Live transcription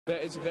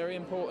It's a very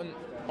important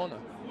honour.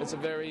 It's a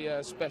very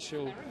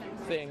special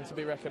thing to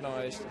be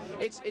recognised.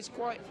 It's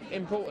quite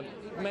important,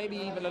 maybe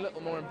even a little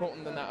more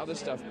important than that other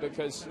stuff,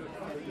 because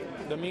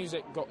the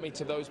music got me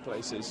to those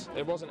places.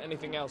 It wasn't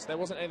anything else. There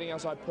wasn't anything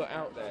else I put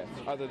out there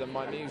other than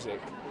my music,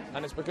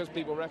 and it's because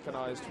people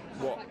recognised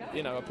what,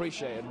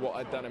 appreciated what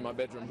I'd done in my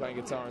bedroom playing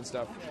guitar and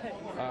stuff,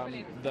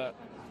 that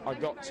I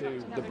got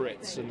to the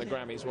Brits and the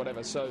Grammys,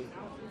 whatever. So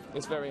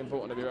it's very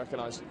important to be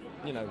recognised,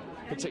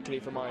 particularly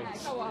for my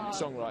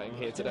songwriting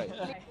here today.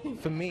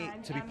 For me,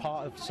 to be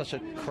part of such a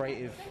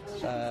creative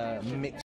mix